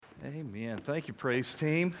Amen. Thank you, praise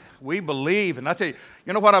team. We believe, and I tell you,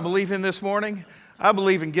 you know what I believe in this morning? I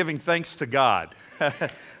believe in giving thanks to God.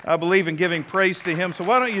 I believe in giving praise to Him. So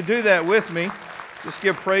why don't you do that with me? Just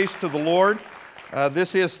give praise to the Lord.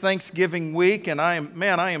 This is Thanksgiving week, and I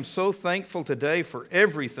am so thankful today for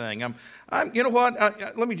everything. You know what?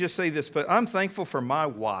 Let me just say this, but I'm thankful for my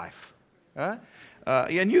wife.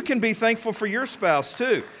 And you can be thankful for your spouse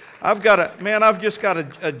too. I've just got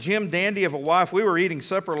a Jim Dandy of a wife. We were eating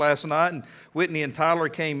supper last night, and Whitney and Tyler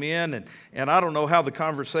came in, and I don't know how the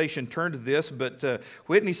conversation turned to this, but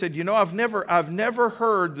Whitney said, "You know, I've never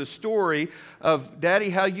heard the story of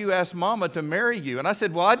Daddy how you asked Mama to marry you." And I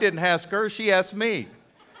said, "Well, I didn't ask her; she asked me."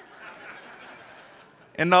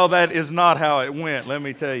 And no, that is not how it went, let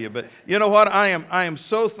me tell you. But you know what?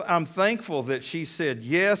 I'm thankful that she said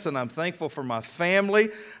yes, and I'm thankful for my family.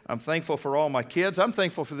 I'm thankful for all my kids. I'm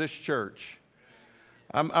thankful for this church.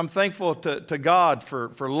 I'm thankful to God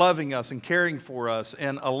for loving us and caring for us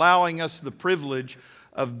and allowing us the privilege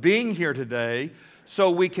of being here today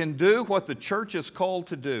so we can do what the church is called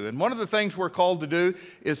to do. And one of the things we're called to do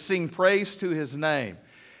is sing praise to His name.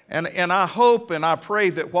 And I hope and I pray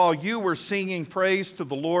that while you were singing praise to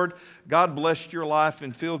the Lord, God blessed your life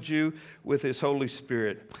and filled you with His Holy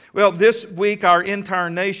Spirit. Well, this week our entire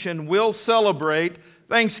nation will celebrate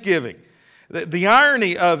Thanksgiving. The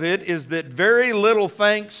irony of it is that very little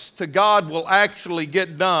thanks to God will actually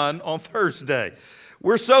get done on Thursday.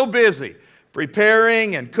 We're so busy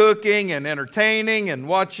preparing and cooking and entertaining and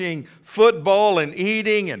watching football and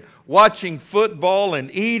eating and watching football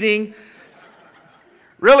and eating.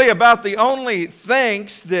 Really, about the only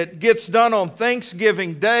thanks that gets done on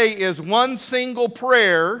Thanksgiving Day is one single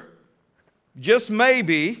prayer, just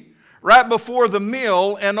maybe, right before the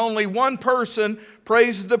meal, and only one person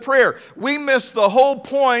prays the prayer. We miss the whole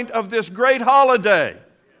point of this great holiday.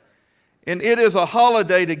 And it is a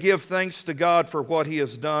holiday to give thanks to God for what He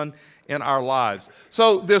has done in our lives.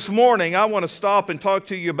 So this morning, I want to stop and talk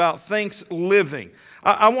to you about Thanksgiving.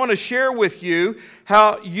 I want to share with you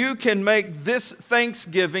how you can make this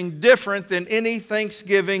Thanksgiving different than any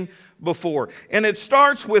Thanksgiving before. And it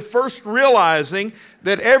starts with first realizing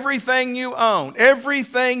that everything you own,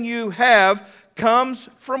 everything you have comes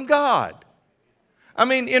from God. I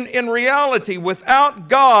mean, in reality, without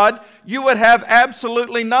God, you would have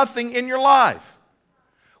absolutely nothing in your life.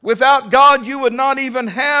 Without God, you would not even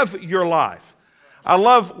have your life. I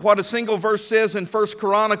love what a single verse says in 1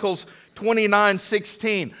 Chronicles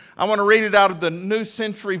 29:16. I want to read it out of the New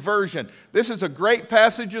Century Version. This is a great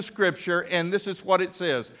passage of Scripture, and this is what it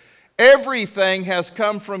says. Everything has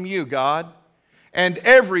come from you, God, and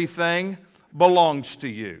everything belongs to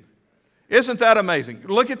you. Isn't that amazing?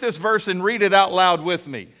 Look at this verse and read it out loud with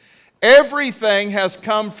me. Everything has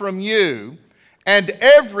come from you, and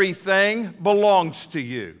everything belongs to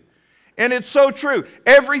you. And it's so true.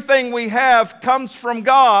 Everything we have comes from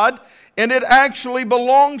God, and it actually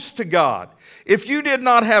belongs to God. If you did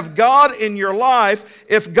not have God in your life,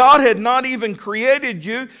 if God had not even created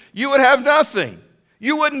you, you would have nothing.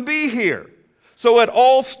 You wouldn't be here. So it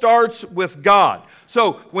all starts with God.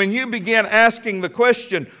 So when you begin asking the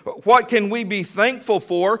question, what can we be thankful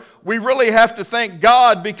for? We really have to thank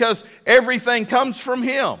God because everything comes from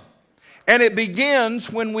Him. And it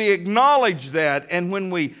begins when we acknowledge that and when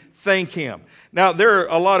we thank Him. Now, there are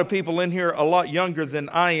a lot of people in here a lot younger than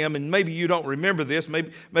I am, and maybe you don't remember this.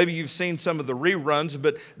 Maybe you've seen some of the reruns,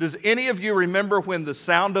 but does any of you remember when The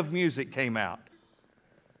Sound of Music came out?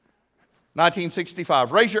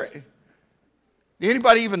 1965. Raise your...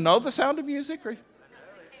 Anybody even know The Sound of Music?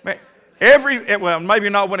 Well, maybe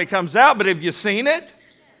not when it comes out, but have you seen it?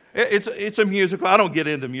 It's a musical. I don't get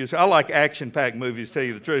into music. I like action-packed movies, to tell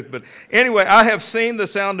you the truth. But anyway, I have seen The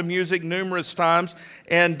Sound of Music numerous times.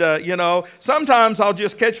 And, sometimes I'll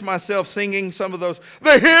just catch myself singing some of those.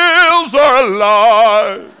 The hills are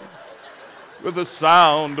alive with the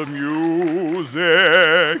sound of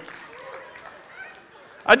music.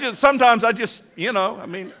 Sometimes it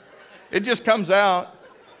just comes out.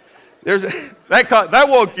 That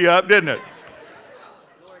woke you up, didn't it?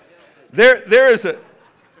 There is a...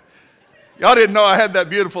 Y'all didn't know I had that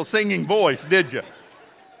beautiful singing voice, did you?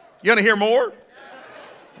 You want to hear more?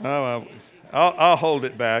 Oh, I'll hold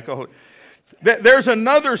it back. There's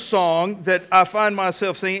another song that I find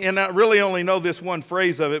myself singing, and I really only know this one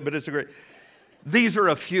phrase of it, but it's a great... These are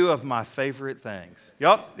a few of my favorite things.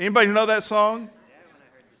 Y'all, anybody know that song?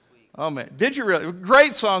 Oh, man. Did you really?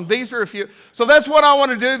 Great song. These are a few. So that's what I want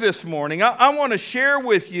to do this morning. I want to share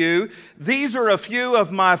with you, these are a few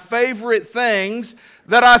of my favorite things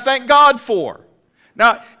that I thank God for.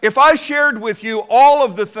 Now, if I shared with you all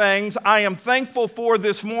of the things I am thankful for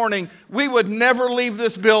this morning, we would never leave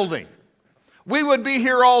this building. We would be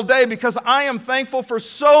here all day because I am thankful for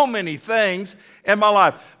so many things in my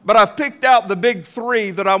life. But I've picked out the big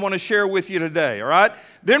three that I want to share with you today, all right?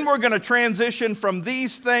 Then we're going to transition from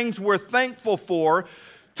these things we're thankful for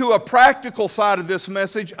to a practical side of this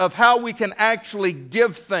message of how we can actually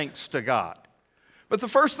give thanks to God. But the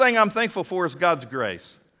first thing I'm thankful for is God's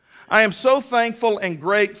grace. I am so thankful and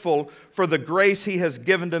grateful for the grace He has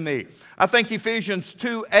given to me. I think Ephesians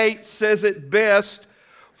 2:8 says it best,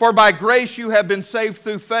 "For by grace you have been saved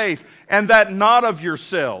through faith, and that not of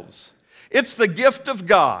yourselves. It's the gift of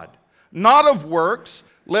God, not of works,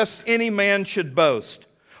 lest any man should boast."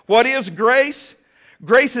 What is grace?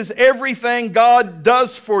 Grace is everything God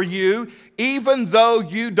does for you, even though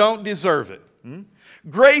you don't deserve it.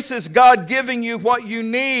 Grace is God giving you what you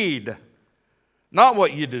need, not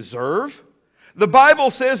what you deserve. The Bible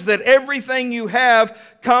says that everything you have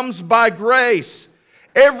comes by grace.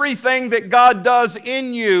 Everything that God does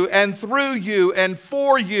in you and through you and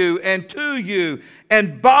for you and to you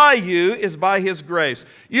and by you is by His grace.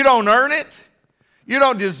 You don't earn it. You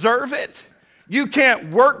don't deserve it. You can't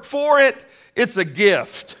work for it. It's a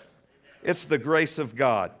gift. It's the grace of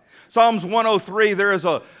God. Psalms 103, there is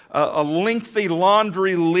a lengthy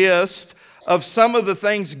laundry list of some of the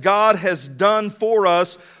things God has done for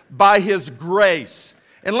us by His grace.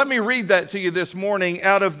 And let me read that to you this morning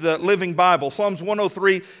out of the Living Bible. Psalms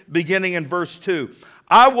 103, beginning in verse 2.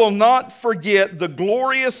 "I will not forget the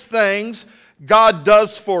glorious things God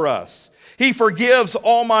does for us. He forgives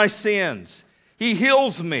all my sins. He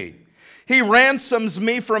heals me. He ransoms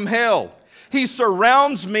me from hell. He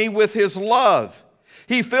surrounds me with His love.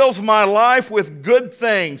 He fills my life with good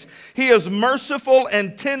things. He is merciful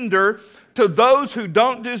and tender to those who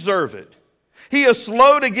don't deserve it. He is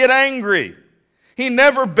slow to get angry. He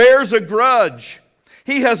never bears a grudge.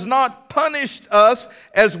 He has not punished us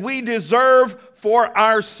as we deserve for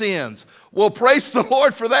our sins." Well, praise the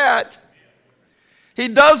Lord for that. He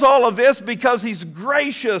does all of this because He's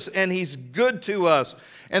gracious and He's good to us.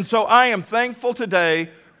 And so I am thankful today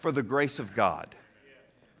for the grace of God.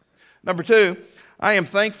 Number two, I am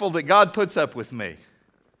thankful that God puts up with me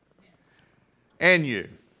and you.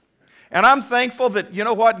 And I'm thankful that, you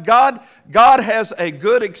know what, God has a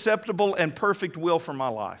good, acceptable, and perfect will for my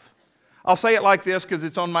life. I'll say it like this because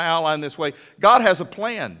it's on my outline this way. God has a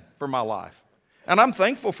plan for my life. And I'm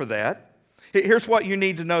thankful for that. Here's what you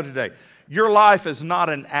need to know today. Your life is not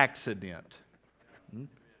an accident.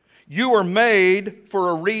 You were made for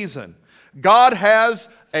a reason. God has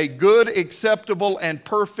a good, acceptable, and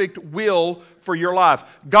perfect will for your life.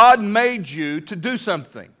 God made you to do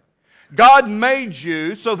something. God made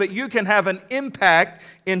you so that you can have an impact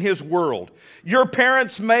in His world. Your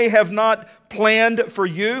parents may have not planned for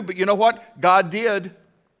you, but you know what? God did.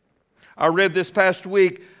 I read this past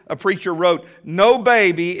week, a preacher wrote, "No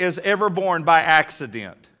baby is ever born by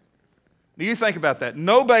accident." Now you think about that.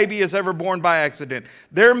 No baby is ever born by accident.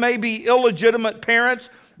 There may be illegitimate parents,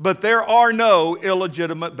 but there are no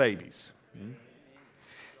illegitimate babies.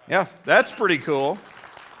 Yeah, that's pretty cool.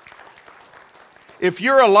 If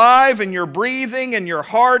you're alive and you're breathing and your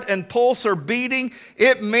heart and pulse are beating,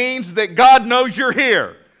 it means that God knows you're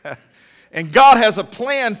here. And God has a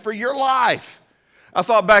plan for your life. I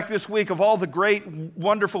thought back this week of all the great,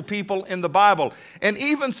 wonderful people in the Bible, and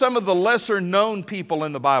even some of the lesser known people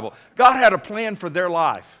in the Bible. God had a plan for their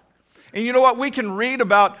life. And you know what? We can read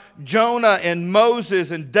about Jonah and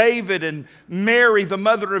Moses and David and Mary, the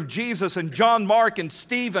mother of Jesus, and John Mark and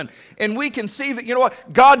Stephen. And we can see that, you know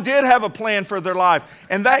what? God did have a plan for their life.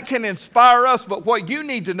 And that can inspire us. But what you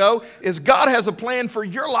need to know is God has a plan for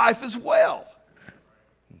your life as well.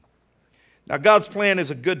 Now, God's plan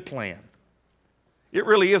is a good plan. It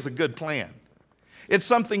really is a good plan. It's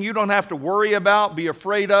something you don't have to worry about, be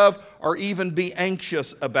afraid of, or even be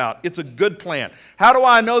anxious about. It's a good plan. How do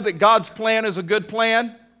I know that God's plan is a good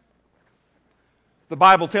plan? The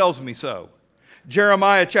Bible tells me so.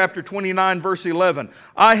 Jeremiah chapter 29, verse 11.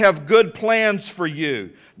 "I have good plans for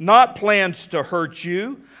you, not plans to hurt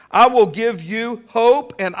you. I will give you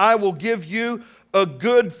hope, and I will give you a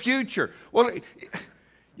good future." Well,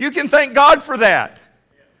 you can thank God for that.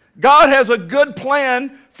 God has a good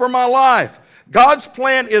plan for my life. God's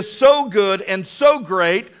plan is so good and so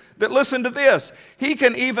great that, listen to this, He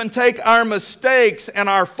can even take our mistakes and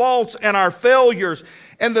our faults and our failures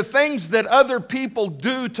and the things that other people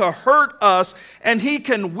do to hurt us, and He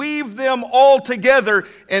can weave them all together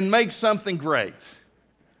and make something great.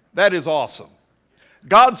 That is awesome.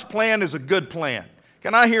 God's plan is a good plan.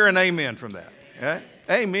 Can I hear an amen from that? Okay?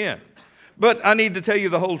 Amen. But I need to tell you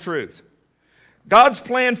the whole truth. God's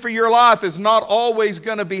plan for your life is not always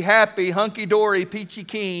going to be happy, hunky-dory, peachy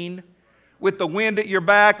keen with the wind at your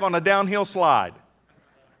back on a downhill slide.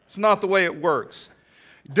 It's not the way it works.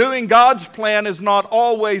 Doing God's plan is not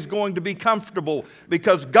always going to be comfortable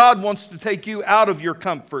because God wants to take you out of your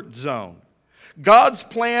comfort zone. God's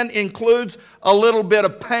plan includes a little bit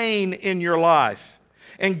of pain in your life.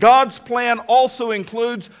 And God's plan also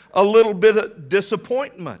includes a little bit of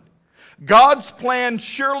disappointment. God's plan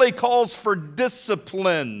surely calls for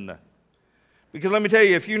discipline. Because let me tell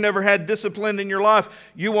you, if you never had discipline in your life,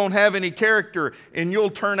 you won't have any character and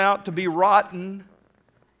you'll turn out to be rotten.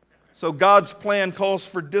 So God's plan calls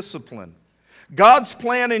for discipline. God's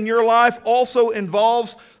plan in your life also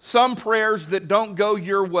involves some prayers that don't go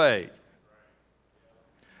your way.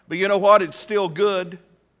 But you know what? It's still good.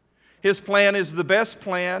 His plan is the best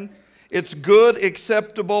plan. It's good,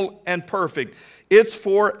 acceptable, and perfect. It's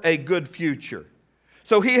for a good future.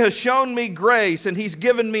 So He has shown me grace and He's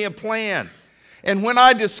given me a plan. And when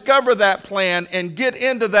I discover that plan and get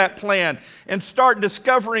into that plan and start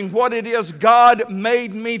discovering what it is God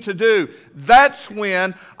made me to do, that's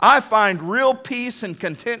when I find real peace and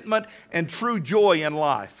contentment and true joy in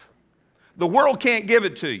life. The world can't give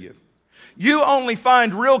it to you. You only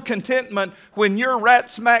find real contentment when you're right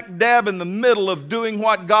smack dab in the middle of doing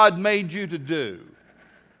what God made you to do.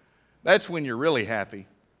 That's when you're really happy.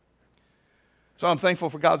 So I'm thankful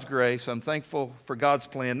for God's grace. I'm thankful for God's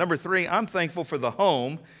plan. Number 3, I'm thankful for the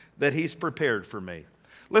home that He's prepared for me.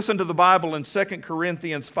 Listen to the Bible in 2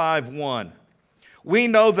 Corinthians 5:1. We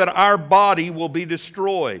know that our body will be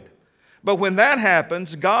destroyed. But when that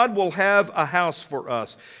happens, God will have a house for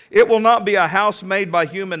us. It will not be a house made by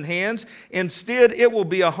human hands. Instead, it will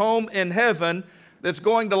be a home in heaven that's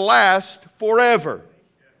going to last forever.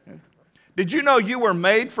 Did you know you were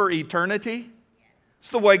made for eternity?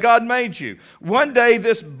 It's the way God made you. One day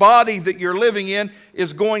this body that you're living in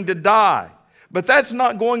is going to die. But that's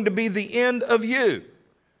not going to be the end of you.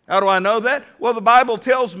 How do I know that? Well, the Bible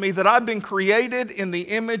tells me that I've been created in the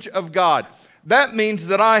image of God. That means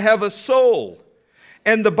that I have a soul.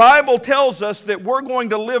 And the Bible tells us that we're going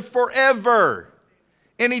to live forever,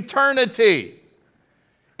 in eternity,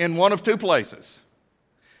 in one of two places,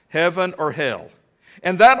 heaven or hell.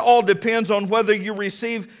 And that all depends on whether you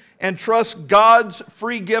receive and trust God's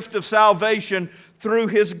free gift of salvation through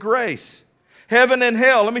His grace. Heaven and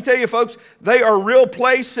hell, let me tell you folks, they are real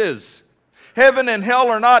places. Heaven and hell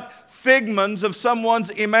are not figments of someone's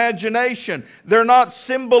imagination. They're not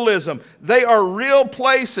symbolism. They are real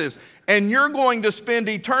places. And you're going to spend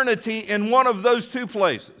eternity in one of those two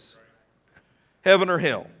places, heaven or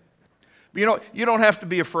hell. You know, you don't have to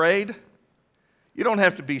be afraid. You don't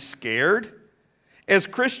have to be scared. As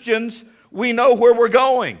Christians, we know where we're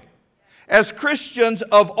going. As Christians,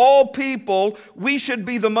 of all people, we should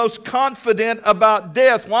be the most confident about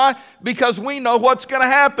death. Why? Because we know what's going to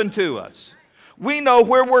happen to us. We know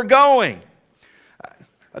where we're going.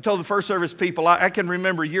 I told the first service people, I can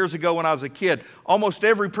remember years ago when I was a kid, almost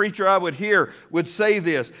every preacher I would hear would say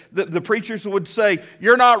this. The preachers would say,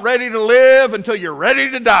 you're not ready to live until you're ready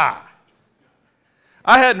to die.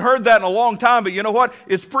 I hadn't heard that in a long time, but you know what?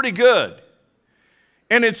 It's pretty good.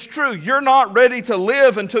 And it's true. You're not ready to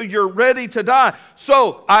live until you're ready to die.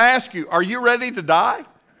 So I ask you, are you ready to die?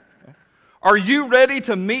 Are you ready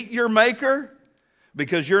to meet your Maker?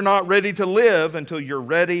 Because you're not ready to live until you're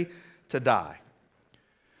ready to die.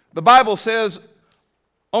 The Bible says,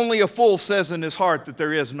 only a fool says in his heart that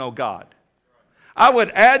there is no God. I would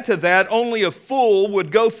add to that, only a fool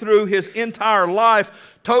would go through his entire life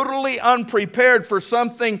totally unprepared for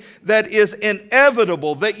something that is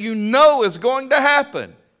inevitable, that you know is going to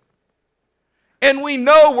happen. And we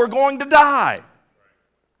know we're going to die,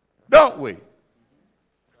 don't we?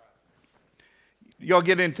 Y'all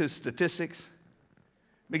get into statistics?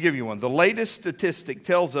 Let me give you one. The latest statistic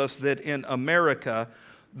tells us that in America,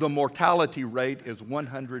 the mortality rate is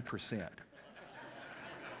 100%.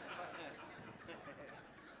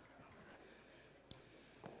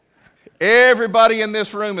 Everybody in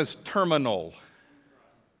this room is terminal.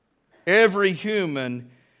 Every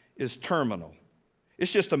human is terminal.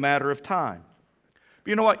 It's just a matter of time. But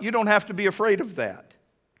you know what? You don't have to be afraid of that.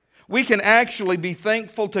 We can actually be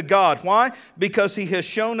thankful to God. Why? Because He has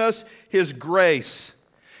shown us His grace.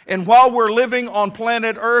 And while we're living on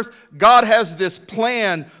planet Earth, God has this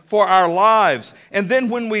plan for our lives. And then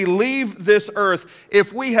when we leave this earth,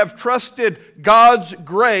 if we have trusted God's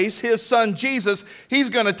grace, His Son Jesus, He's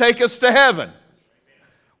going to take us to heaven.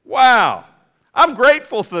 Wow. I'm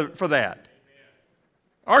grateful for that.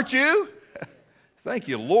 Aren't you? Thank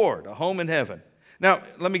you, Lord. A home in heaven. Now,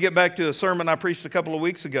 let me get back to a sermon I preached a couple of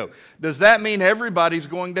weeks ago. Does that mean everybody's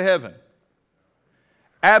going to heaven?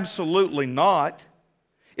 Absolutely not.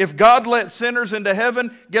 If God let sinners into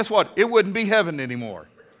heaven, guess what? It wouldn't be heaven anymore.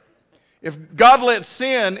 If God let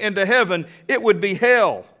sin into heaven, it would be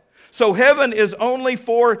hell. So heaven is only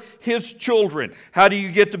for His children. How do you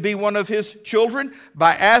get to be one of His children?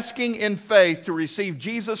 By asking in faith to receive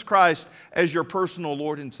Jesus Christ as your personal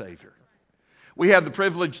Lord and Savior. We have the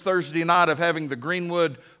privilege Thursday night of having the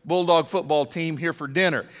Greenwood Bulldog football team here for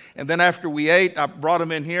dinner. And then after we ate, I brought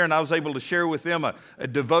them in here and I was able to share with them a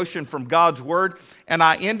devotion from God's Word. And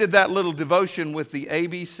I ended that little devotion with the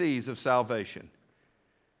ABCs of salvation.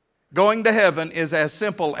 Going to heaven is as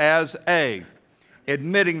simple as A,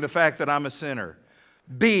 admitting the fact that I'm a sinner.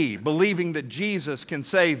 B, believing that Jesus can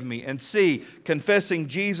save me. And C, confessing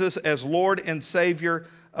Jesus as Lord and Savior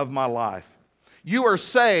of my life. You are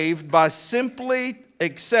saved by simply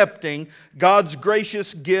accepting God's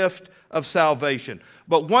gracious gift of salvation.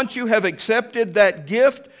 But once you have accepted that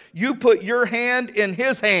gift, you put your hand in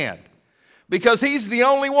His hand because He's the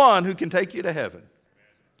only one who can take you to heaven.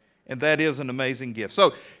 And that is an amazing gift.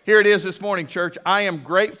 So here it is this morning, church. I am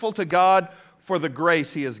grateful to God for the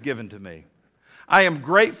grace He has given to me. I am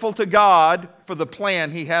grateful to God for the plan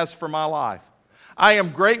He has for my life. I am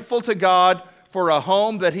grateful to God for a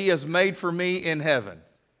home that He has made for me in heaven.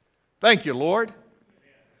 Thank you, Lord.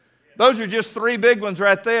 Those are just 3 big ones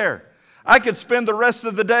right there. I could spend the rest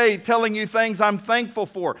of the day telling you things I'm thankful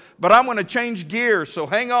for, but I'm going to change gears, so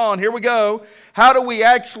hang on, here we go. How do we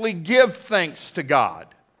actually give thanks to God?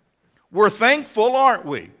 We're thankful, aren't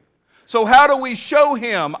we? So how do we show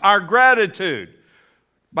Him our gratitude?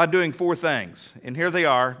 By doing 4 things, and here they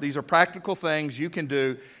are. These are practical things you can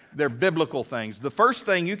do. They're biblical things. The first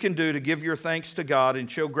thing you can do to give your thanks to God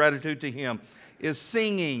and show gratitude to Him is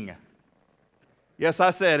singing. Yes,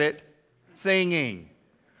 I said it. Singing.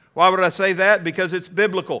 Why would I say that? Because it's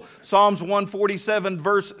biblical. Psalms 147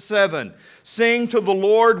 verse 7. Sing to the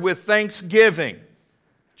Lord with thanksgiving.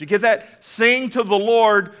 Did you get that? Sing to the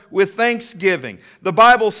Lord with thanksgiving. The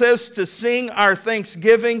Bible says to sing our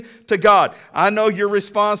thanksgiving to God. I know your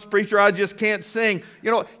response, preacher, I just can't sing.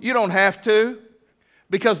 You know, you don't have to.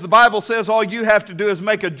 Because the Bible says all you have to do is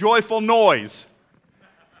make a joyful noise.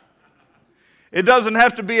 It doesn't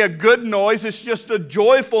have to be a good noise, it's just a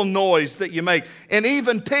joyful noise that you make. And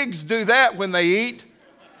even pigs do that when they eat.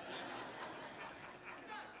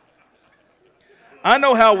 I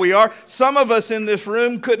know how we are. Some of us in this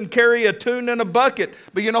room couldn't carry a tune in a bucket.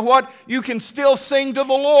 But you know what? You can still sing to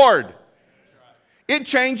the Lord. It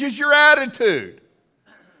changes your attitude.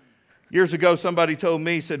 Years ago, somebody told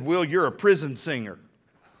me, said, Will, you're a prison singer.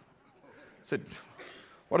 I said,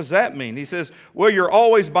 what does that mean? He says, well, you're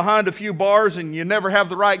always behind a few bars and you never have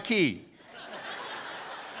the right key.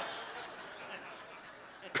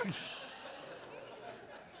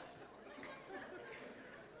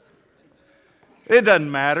 It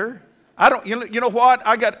doesn't matter. You know what?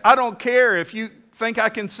 I don't care if you think I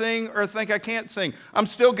can sing or think I can't sing. I'm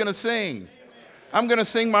still going to sing. I'm going to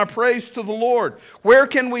sing my praise to the Lord. Where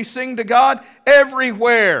can we sing to God?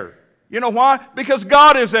 Everywhere. You know why? Because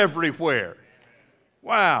God is everywhere.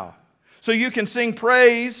 Wow. So you can sing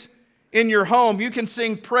praise in your home. You can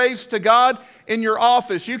sing praise to God in your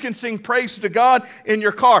office. You can sing praise to God in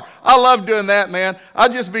your car. I love doing that, man. I'll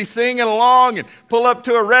just be singing along and pull up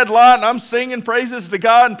to a red light and I'm singing praises to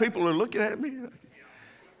God and people are looking at me.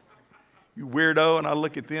 You weirdo. And I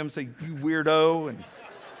look at them and say, you weirdo.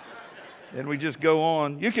 And we just go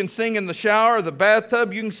on. You can sing in the shower or the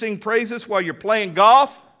bathtub. You can sing praises while you're playing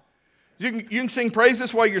golf. You can sing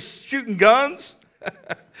praises while you're shooting guns,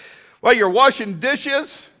 while you're washing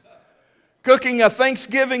dishes, cooking a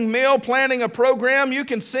Thanksgiving meal, planning a program. You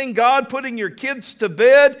can sing God putting your kids to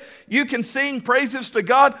bed. You can sing praises to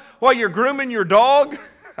God while you're grooming your dog.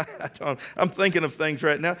 I'm thinking of things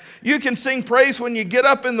right now. You can sing praise when you get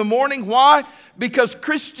up in the morning. Why? Because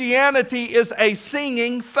Christianity is a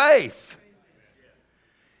singing faith.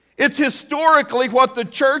 It's historically what the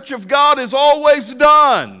church of God has always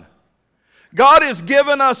done. God has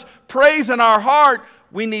given us praise in our heart.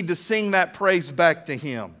 We need to sing that praise back to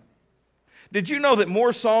Him. Did you know that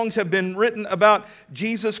more songs have been written about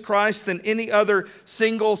Jesus Christ than any other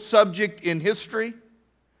single subject in history?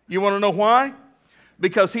 You want to know why?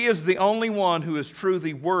 Because He is the only one who is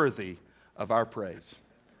truly worthy of our praise.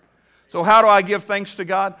 So how do I give thanks to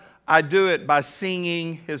God? I do it by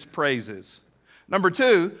singing His praises. Number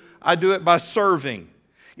 2, I do it by serving.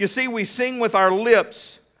 You see, we sing with our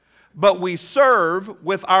lips, but we serve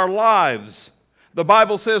with our lives. The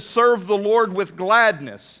Bible says, serve the Lord with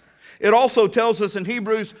gladness. It also tells us in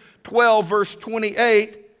Hebrews 12, verse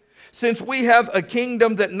 28, since we have a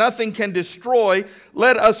kingdom that nothing can destroy,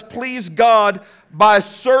 let us please God by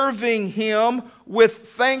serving Him with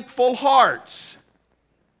thankful hearts.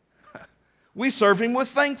 We serve Him with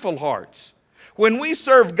thankful hearts. When we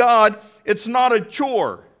serve God, it's not a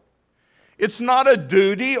chore. It's not a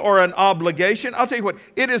duty or an obligation. I'll tell you what,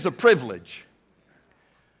 it is a privilege.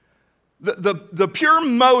 The pure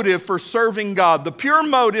motive for serving God, the pure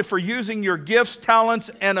motive for using your gifts,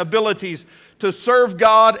 talents, and abilities to serve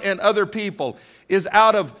God and other people is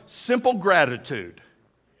out of simple gratitude.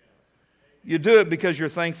 You do it because you're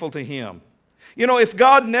thankful to Him. You know, if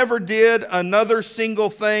God never did another single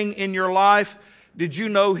thing in your life, did you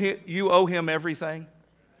know you owe Him everything?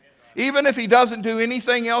 Even if He doesn't do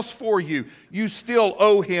anything else for you, you still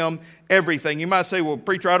owe Him everything. You might say, well,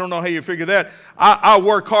 preacher, I don't know how you figure that. I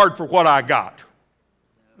work hard for what I got.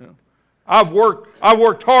 I've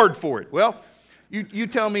worked hard for it. Well, you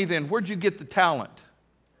tell me then, where'd you get the talent?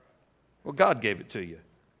 Well, God gave it to you.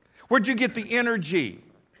 Where'd you get the energy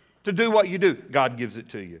to do what you do? God gives it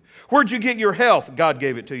to you. Where'd you get your health? God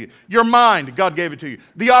gave it to you. Your mind, God gave it to you.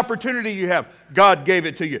 The opportunity you have, God gave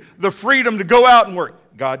it to you. The freedom to go out and work,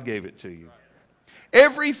 God gave it to you.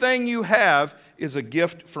 Everything you have is a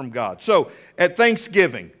gift from God. So, at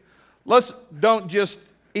Thanksgiving, let's don't just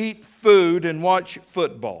eat food and watch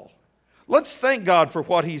football. Let's thank God for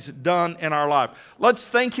what He's done in our life. Let's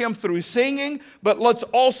thank Him through singing, but let's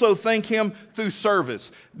also thank Him through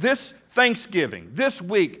service. This Thanksgiving, this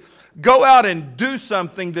week, go out and do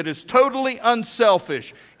something that is totally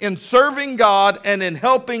unselfish in serving God and in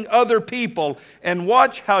helping other people, and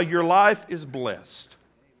watch how your life is blessed.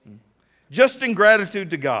 Just in gratitude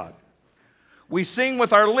to God. We sing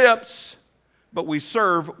with our lips, but we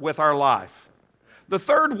serve with our life. The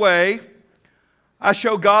third way I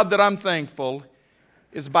show God that I'm thankful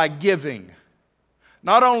is by giving.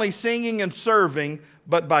 Not only singing and serving,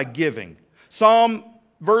 but by giving.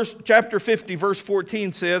 Chapter 50, verse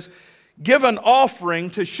 14 says, give an offering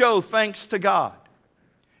to show thanks to God.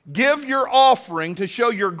 Give your offering to show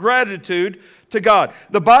your gratitude to God.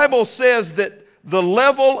 The Bible says that the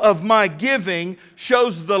level of my giving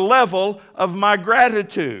shows the level of my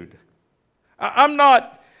gratitude. I'm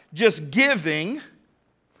not just giving,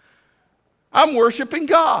 I'm worshiping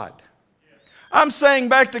God. I'm saying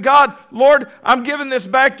back to God, Lord, I'm giving this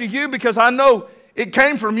back to you because I know it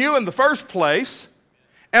came from you in the first place,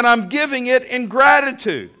 and I'm giving it in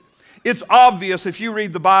gratitude. It's obvious if you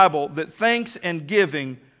read the Bible that thanks and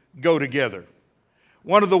giving go together.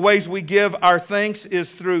 One of the ways we give our thanks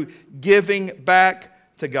is through giving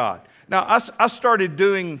back to God. Now, I started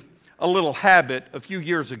doing a little habit a few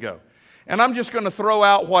years ago. And I'm just going to throw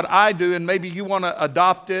out what I do, and maybe you want to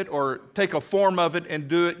adopt it or take a form of it and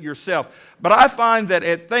do it yourself. But I find that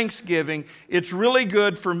at Thanksgiving, it's really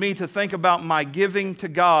good for me to think about my giving to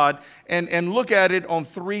God and look at it on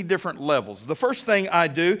three different levels. The first thing I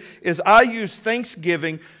do is I use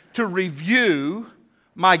Thanksgiving to review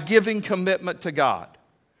my giving commitment to God.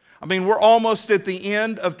 I mean, we're almost at the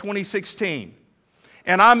end of 2016.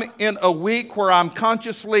 And I'm in a week where I'm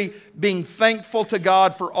consciously being thankful to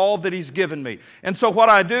God for all that He's given me. And so what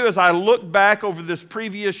I do is I look back over this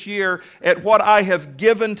previous year at what I have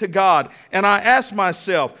given to God. And I ask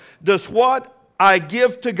myself, does what I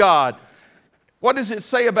give to God, what does it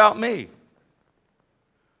say about me?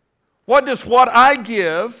 What does what I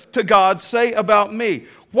give to God say about me?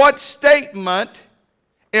 What statement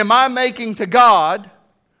am I making to God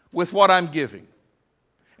with what I'm giving?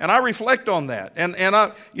 And I reflect on that. And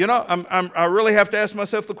I really have to ask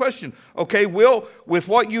myself the question, okay, Will, with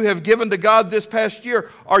what you have given to God this past year,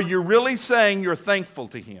 are you really saying you're thankful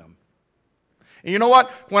to Him? And you know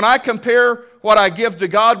what? When I compare what I give to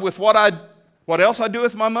God with what else I do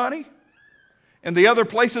with my money, and the other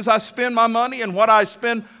places I spend my money and what I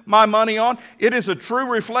spend my money on, it is a true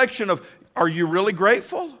reflection of, are you really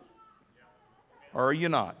grateful? Or are you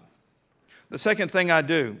not? The second thing I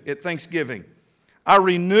do at Thanksgiving, I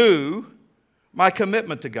renew my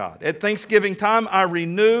commitment to God. At Thanksgiving time, I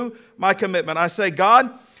renew my commitment. I say,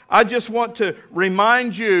 God, I just want to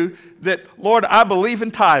remind you that, Lord, I believe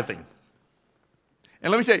in tithing.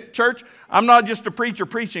 And let me tell you, church, I'm not just a preacher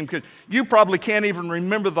preaching, because you probably can't even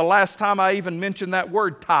remember the last time I even mentioned that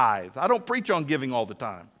word tithe. I don't preach on giving all the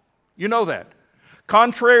time. You know that.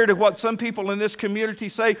 Contrary to what some people in this community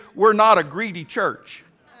say, we're not a greedy church.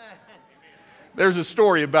 There's a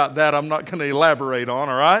story about that I'm not going to elaborate on,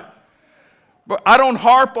 all right? But I don't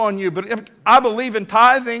harp on you, but I believe in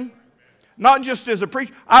tithing, not just as a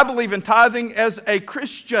preacher. I believe in tithing as a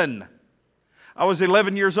Christian. I was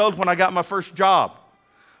 11 years old when I got my first job.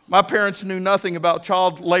 My parents knew nothing about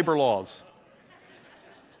child labor laws.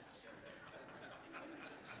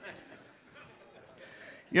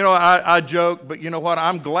 You know, I joke, but you know what?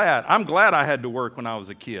 I'm glad. I'm glad I had to work when I was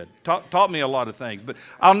a kid. Taught me a lot of things. But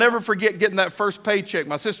I'll never forget getting that first paycheck.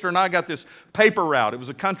 My sister and I got this paper route. It was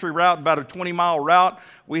a country route, about a 20-mile route.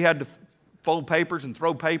 We had to fold papers and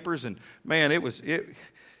throw papers, and man, it was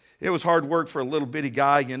hard work for a little bitty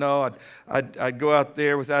guy. You know, I'd go out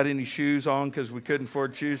there without any shoes on because we couldn't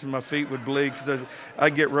afford shoes, and my feet would bleed because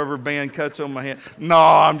I'd get rubber band cuts on my hand. No,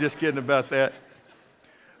 I'm just kidding about that.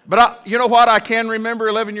 But you know what? I can remember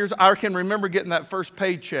 11 years. I can remember getting that first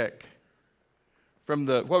paycheck from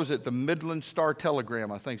the Midland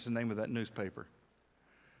Star-Telegram, I think is the name of that newspaper.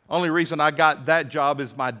 Only reason I got that job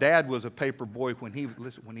is my dad was a paper boy when he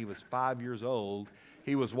was 5 years old.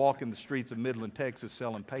 He was walking the streets of Midland, Texas,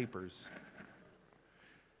 selling papers,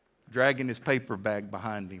 dragging his paper bag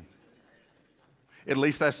behind him. At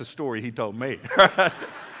least that's the story he told me.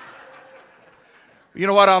 You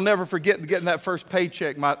know what? I'll never forget getting that first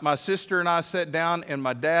paycheck. My sister and I sat down, and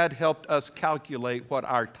my dad helped us calculate what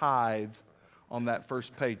our tithe on that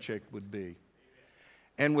first paycheck would be.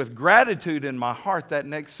 And with gratitude in my heart, that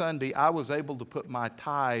next Sunday, I was able to put my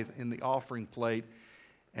tithe in the offering plate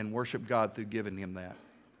and worship God through giving Him that.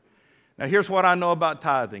 Now, here's what I know about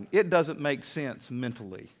tithing. It doesn't make sense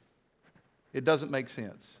mentally. It doesn't make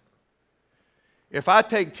sense. If I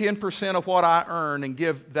take 10% of what I earn and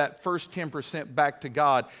give that first 10% back to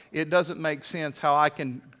God, it doesn't make sense how I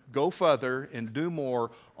can go further and do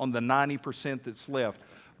more on the 90% that's left.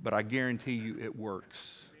 But I guarantee you it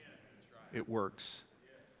works. It works.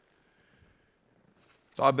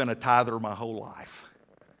 So I've been a tither my whole life.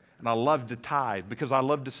 And I love to tithe because I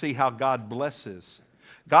love to see how God blesses.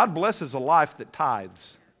 God blesses a life that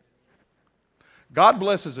tithes. God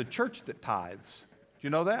blesses a church that tithes. Do you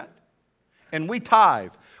know that? And we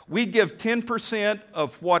tithe. We give 10%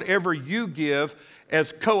 of whatever you give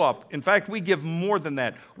as co-op. In fact, we give more than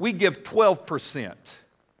that. We give 12%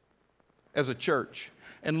 as a church.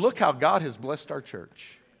 And look how God has blessed our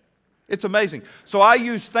church. It's amazing. So I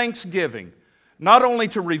use Thanksgiving not only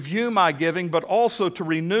to review my giving, but also to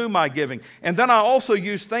renew my giving. And then I also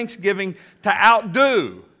use Thanksgiving to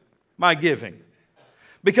outdo my giving.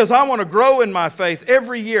 Because I want to grow in my faith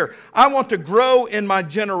every year. I want to grow in my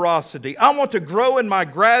generosity. I want to grow in my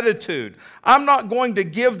gratitude. I'm not going to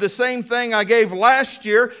give the same thing I gave last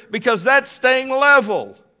year because that's staying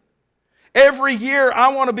level. Every year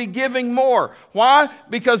I want to be giving more. Why?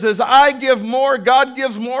 Because as I give more, God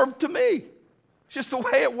gives more to me. It's just the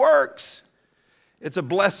way it works. It's a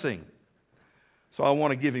blessing. So I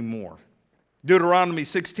want to give Him more. Deuteronomy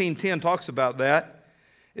 16:10 talks about that.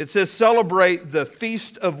 It says, celebrate the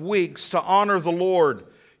Feast of Weeks to honor the Lord,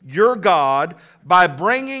 your God, by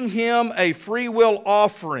bringing Him a free will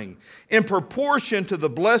offering in proportion to the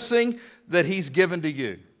blessing that He's given to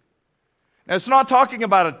you. Now, it's not talking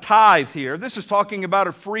about a tithe here. This is talking about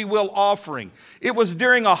a free will offering. It was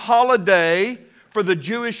during a holiday for the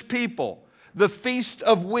Jewish people, the Feast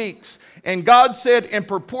of Weeks. And God said, in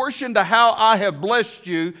proportion to how I have blessed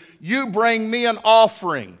you, you bring me an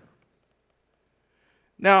offering.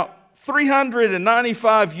 Now,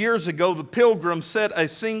 395 years ago, the Pilgrims set a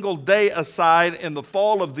single day aside in the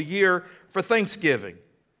fall of the year for Thanksgiving.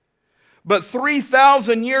 But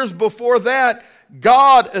 3,000 years before that,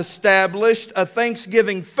 God established a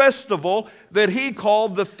Thanksgiving festival that He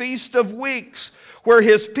called the Feast of Weeks, where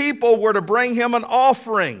His people were to bring Him an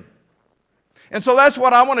offering. And so that's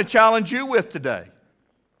what I want to challenge you with today.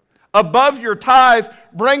 Above your tithe,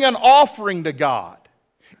 bring an offering to God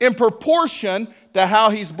in proportion to how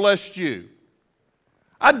He's blessed you.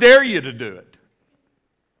 I dare you to do it.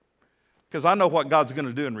 Because I know what God's going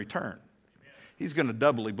to do in return. He's going to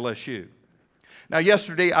doubly bless you. Now,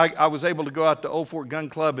 yesterday, I was able to go out to Old Fort Gun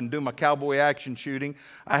Club and do my cowboy action shooting.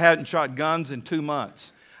 I hadn't shot guns in 2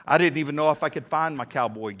 months. I didn't even know if I could find my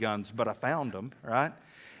cowboy guns, but I found them, right?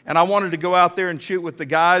 And I wanted to go out there and shoot with the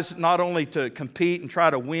guys, not only to compete and try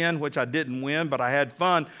to win, which I didn't win, but I had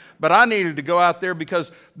fun. But I needed to go out there because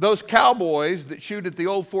those cowboys that shoot at the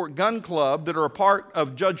Old Fort Gun Club that are a part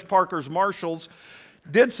of Judge Parker's Marshals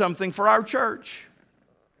did something for our church.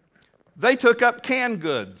 They took up canned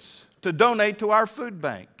goods to donate to our food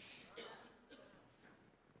bank.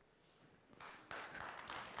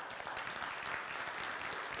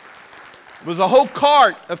 It was a whole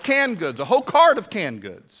cart of canned goods, a whole cart of canned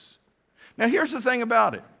goods. Now, here's the thing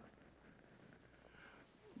about it.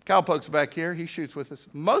 Cowpoke's back here. He shoots with us.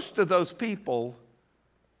 Most of those people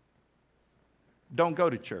don't go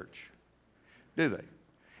to church, do they?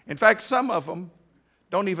 In fact, some of them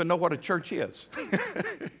don't even know what a church is.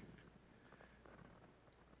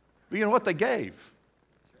 But you know what? They gave.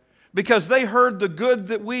 Because they heard the good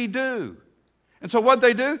that we do. And so what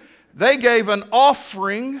they do, They gave an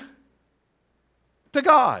offering to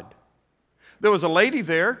God. There was a lady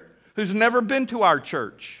there who's never been to our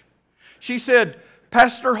church. She said,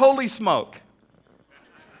 Pastor Holy Smoke,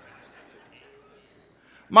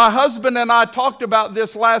 my husband and I talked about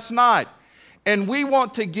this last night, and we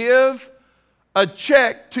want to give a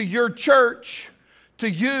check to your church to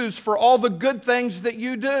use for all the good things that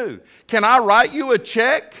you do. Can I write you a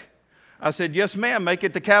check? I said, yes, ma'am, make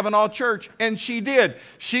it to Cavanaugh Church. And she did.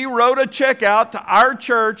 She wrote a check out to our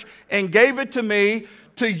church and gave it to me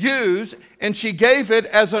to use, and she gave it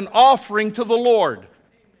as an offering to the Lord.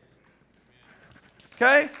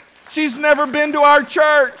 Okay? She's never been to our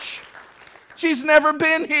church. She's never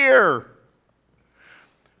been here.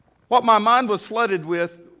 What my mind was flooded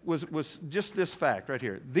with was just this fact right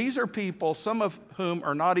here. These are people, some of whom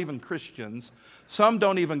are not even Christians. Some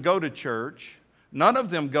don't even go to church. None of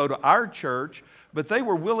them go to our church, but they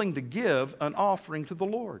were willing to give an offering to the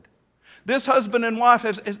Lord. This husband and wife,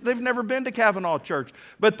 they've never been to Cavanaugh Church,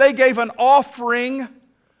 but they gave an offering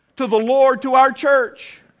to the Lord, to our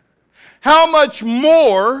church. How much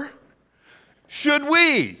more should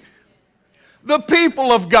we, the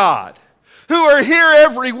people of God, who are here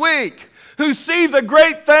every week, who see the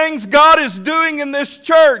great things God is doing in this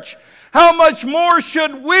church, how much more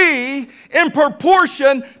should we, in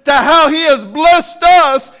proportion to how He has blessed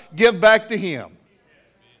us, give back to Him?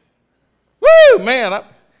 Woo, man.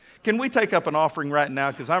 Can we take up an offering right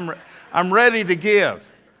now? Because I'm ready to give.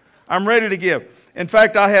 I'm ready to give. In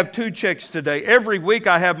fact, I have 2 checks today. Every week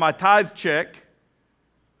I have my tithe check.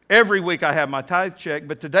 Every week I have my tithe check.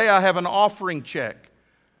 But today I have an offering check.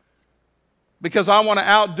 Because I want to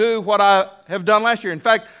outdo what I have done last year. In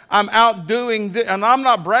fact, I'm outdoing, and I'm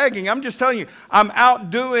not bragging, I'm just telling you, I'm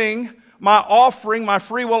outdoing my offering, my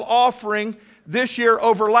free will offering this year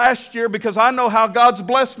over last year because I know how God's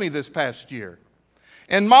blessed me this past year.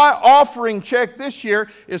 And my offering check this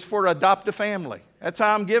year is for Adopt a Family. That's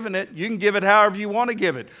how I'm giving it. You can give it however you want to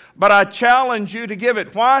give it. But I challenge you to give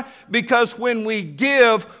it. Why? Because when we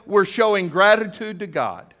give, we're showing gratitude to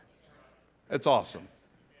God. That's awesome.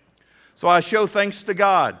 So I show thanks to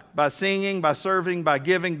God by singing, by serving, by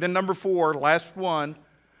giving. Then number 4, last one,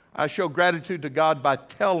 I show gratitude to God by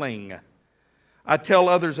telling. I tell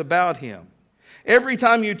others about Him. Every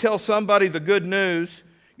time you tell somebody the good news,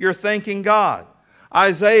 you're thanking God.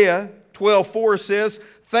 Isaiah 12:4 says,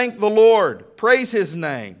 thank the Lord, praise His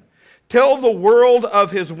name. Tell the world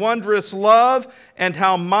of His wondrous love and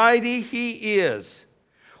how mighty He is.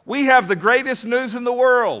 We have the greatest news in the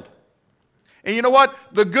world. And you know what?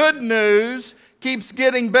 The good news keeps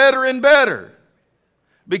getting better and better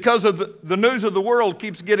because of the news of the world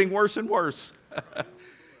keeps getting worse and worse.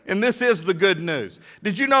 And this is the good news.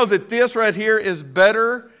 Did you know that this right here is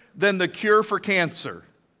better than the cure for cancer?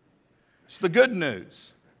 It's the good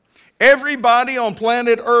news. Everybody on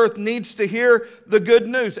planet Earth needs to hear the good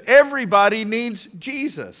news. Everybody needs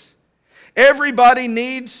Jesus. Everybody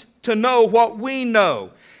needs to know what we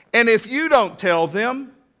know. And if you don't tell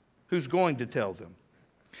them, who's going to tell them?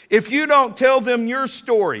 If you don't tell them your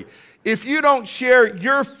story, if you don't share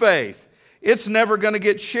your faith, it's never going to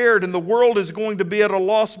get shared, and the world is going to be at a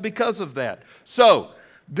loss because of that. So,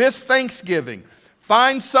 this Thanksgiving,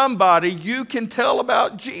 find somebody you can tell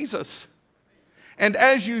about Jesus. And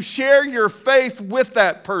as you share your faith with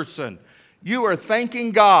that person, you are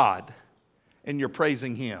thanking God and you're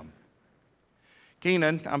praising Him.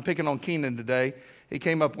 Keenan, I'm picking on Keenan today. He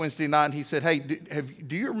came up Wednesday night and he said, hey,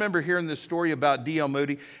 do you remember hearing this story about D.L.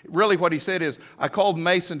 Moody? Really what he said is, I called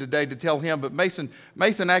Mason today to tell him, but Mason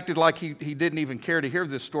acted like he didn't even care to hear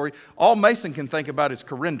this story. All Mason can think about is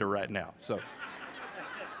Corinda right now. So,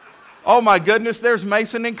 oh my goodness, there's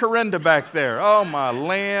Mason and Corinda back there. Oh my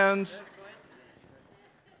lands.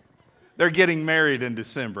 They're getting married in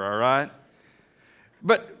December, all right?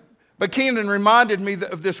 But Keenan reminded me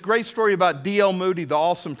of this great story about D.L. Moody, the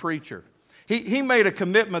awesome preacher. He made a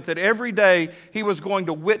commitment that every day he was going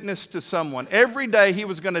to witness to someone. Every day he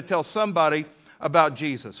was going to tell somebody about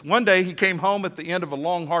Jesus. One day he came home at the end of a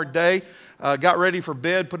long, hard day, got ready for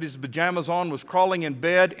bed, put his pajamas on, was crawling in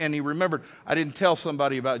bed, and he remembered, I didn't tell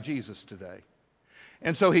somebody about Jesus today.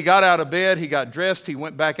 And so he got out of bed, he got dressed, he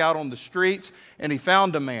went back out on the streets, and he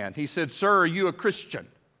found a man. He said, sir, are you a Christian?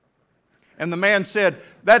 And the man said,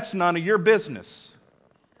 that's none of your business.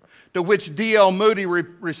 To which D.L. Moody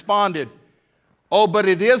responded, oh, but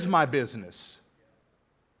it is my business.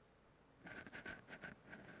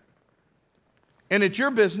 And it's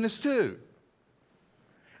your business too.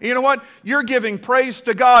 And you know what? You're giving praise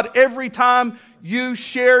to God every time you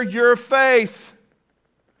share your faith.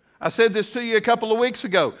 I said this to you a couple of weeks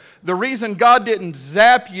ago. The reason God didn't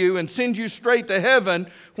zap you and send you straight to heaven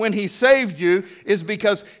when He saved you is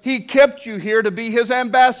because He kept you here to be His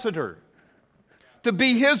ambassador, to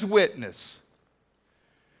be His witness.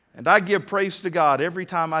 And I give praise to God every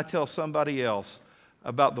time I tell somebody else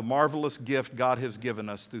about the marvelous gift God has given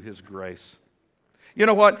us through His grace. You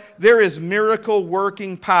know what? There is miracle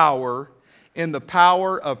working power in the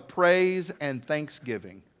power of praise and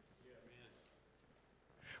thanksgiving.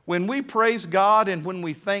 When we praise God and when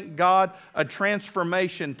we thank God, a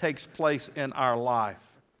transformation takes place in our life.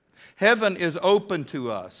 Heaven is open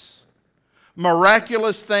to us.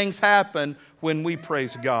 Miraculous things happen when we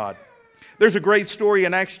praise God. There's a great story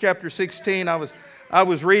in Acts chapter 16. I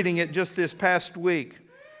was reading it just this past week.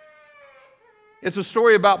 It's a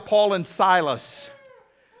story about Paul and Silas.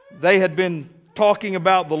 They had been talking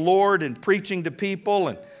about the Lord and preaching to people,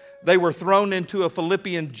 and they were thrown into a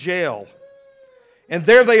Philippian jail. And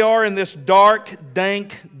there they are in this dark,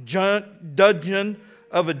 dank dungeon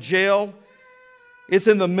of a jail. It's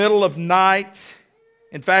in the middle of night.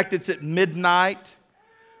 In fact, it's at midnight.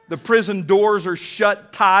 The prison doors are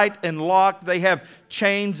shut tight and locked. They have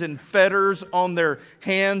chains and fetters on their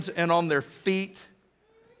hands and on their feet.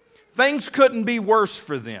 Things couldn't be worse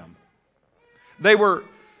for them. They were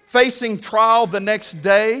facing trial the next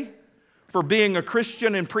day for being a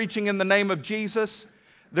Christian and preaching in the name of Jesus.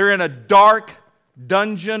 They're in a dark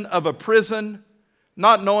dungeon of a prison,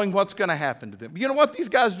 not knowing what's going to happen to them. You know what these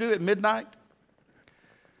guys do at midnight?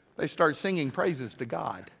 They start singing praises to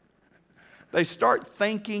God. They start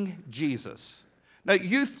thanking Jesus. Now,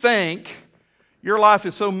 you think your life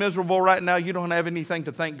is so miserable right now you don't have anything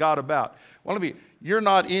to thank God about. Well, you're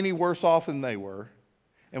not any worse off than they were.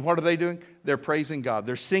 And what are they doing? They're praising God.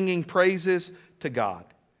 They're singing praises to God.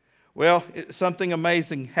 Well, something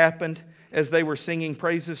amazing happened as they were singing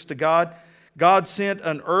praises to God. God sent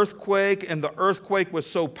an earthquake, and the earthquake was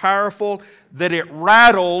so powerful that it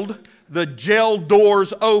rattled the jail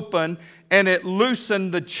doors open, and it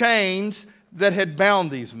loosened the chains that had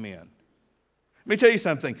bound these men. Let me tell you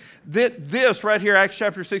something. This right here, Acts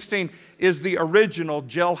chapter 16, is the original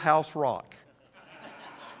jailhouse rock.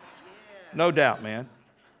 No doubt, man.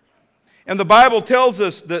 And the Bible tells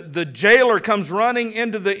us that the jailer comes running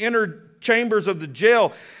into the inner chambers of the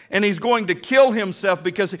jail, and he's going to kill himself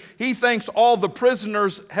because he thinks all the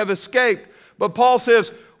prisoners have escaped. But Paul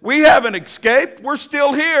says, we haven't escaped, we're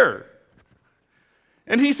still here.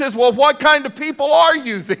 And he says, well, what kind of people are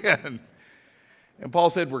you then? And Paul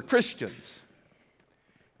said, we're Christians.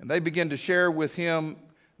 And they begin to share with him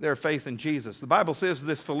their faith in Jesus. The Bible says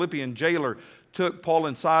this Philippian jailer took Paul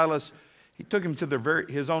and Silas, he took them to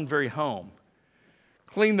his own very home,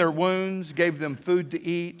 cleaned their wounds, gave them food to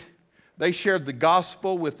eat. They shared the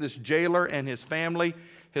gospel with this jailer and his family.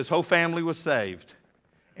 His whole family was saved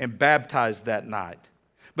and baptized that night.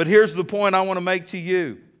 But here's the point I want to make to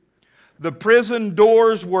you. The prison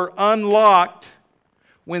doors were unlocked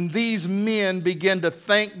when these men began to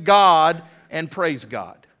thank God and praise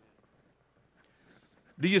God.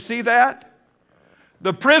 Do you see that?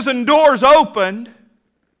 The prison doors opened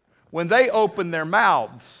when they opened their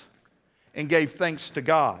mouths and gave thanks to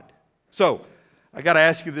God. So, I got to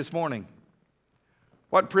ask you this morning,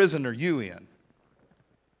 what prison are you in?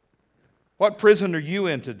 What prison are you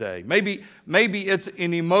in today? Maybe it's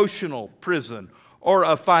an emotional prison, or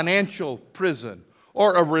a financial prison,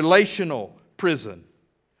 or a relational prison.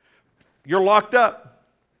 You're locked up.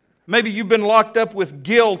 Maybe you've been locked up with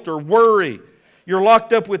guilt or worry. You're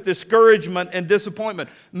locked up with discouragement and disappointment.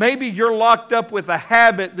 Maybe you're locked up with a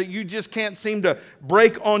habit that you just can't seem to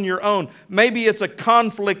break on your own. Maybe it's a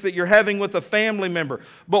conflict that you're having with a family member.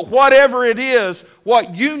 But whatever it is,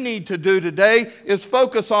 what you need to do today is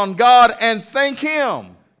focus on God and thank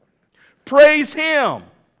Him. Praise Him.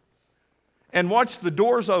 And watch the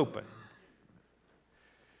doors open.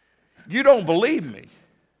 You don't believe me?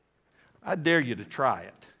 I dare you to try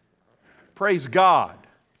it. Praise God,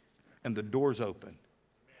 and the doors open.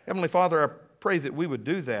 Heavenly Father, I pray that we would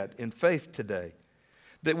do that in faith today.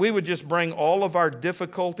 That we would just bring all of our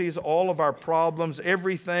difficulties, all of our problems,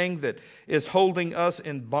 everything that is holding us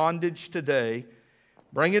in bondage today,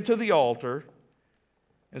 bring it to the altar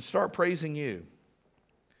and start praising you.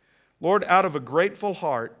 Lord, out of a grateful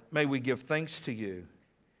heart, may we give thanks to you.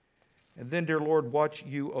 And then, dear Lord, watch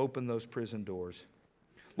you open those prison doors.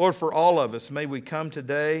 Lord, for all of us, may we come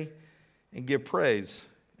today and give praise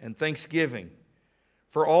and thanksgiving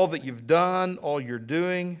for all that you've done, all you're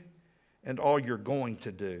doing, and all you're going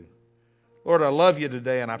to do. Lord, I love you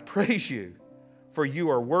today, and I praise you, for you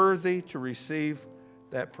are worthy to receive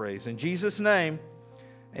that praise. In Jesus' name,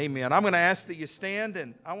 amen. I'm going to ask that you stand,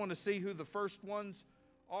 and I want to see who the first ones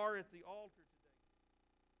are at the altar.